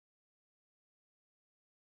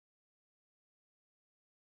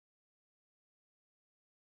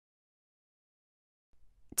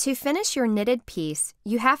To finish your knitted piece,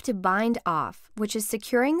 you have to bind off, which is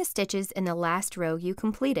securing the stitches in the last row you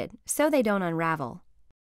completed, so they don't unravel.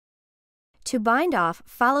 To bind off,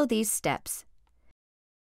 follow these steps.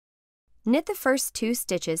 Knit the first 2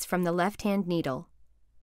 stitches from the left-hand needle.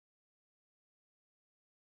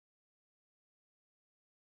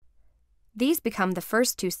 These become the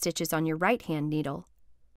first 2 stitches on your right-hand needle.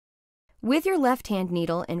 With your left-hand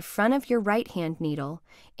needle in front of your right-hand needle,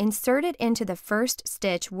 insert it into the first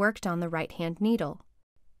stitch worked on the right-hand needle.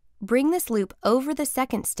 Bring this loop over the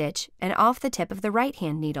second stitch and off the tip of the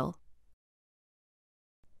right-hand needle.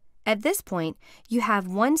 At this point, you have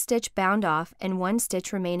 1 stitch bound off and 1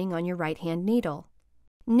 stitch remaining on your right-hand needle.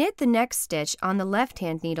 Knit the next stitch on the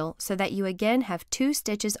left-hand needle so that you again have 2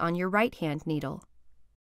 stitches on your right-hand needle.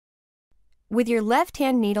 With your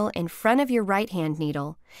left-hand needle in front of your right-hand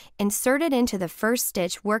needle, insert it into the first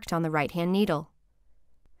stitch worked on the right-hand needle.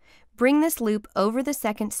 Bring this loop over the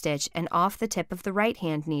second stitch and off the tip of the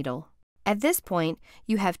right-hand needle. At this point,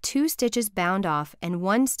 you have 2 stitches bound off and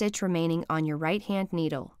 1 stitch remaining on your right-hand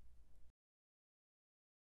needle.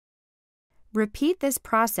 Repeat this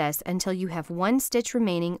process until you have 1 stitch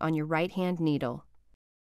remaining on your right-hand needle.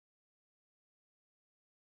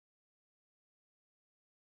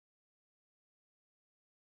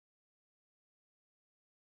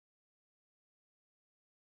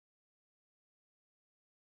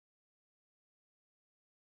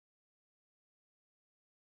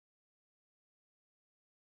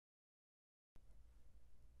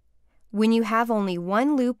 When you have only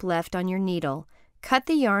 1 loop left on your needle, cut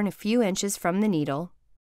the yarn a few inches from the needle,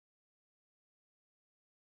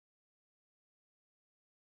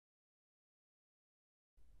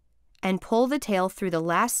 and pull the tail through the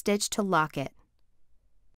last stitch to lock it.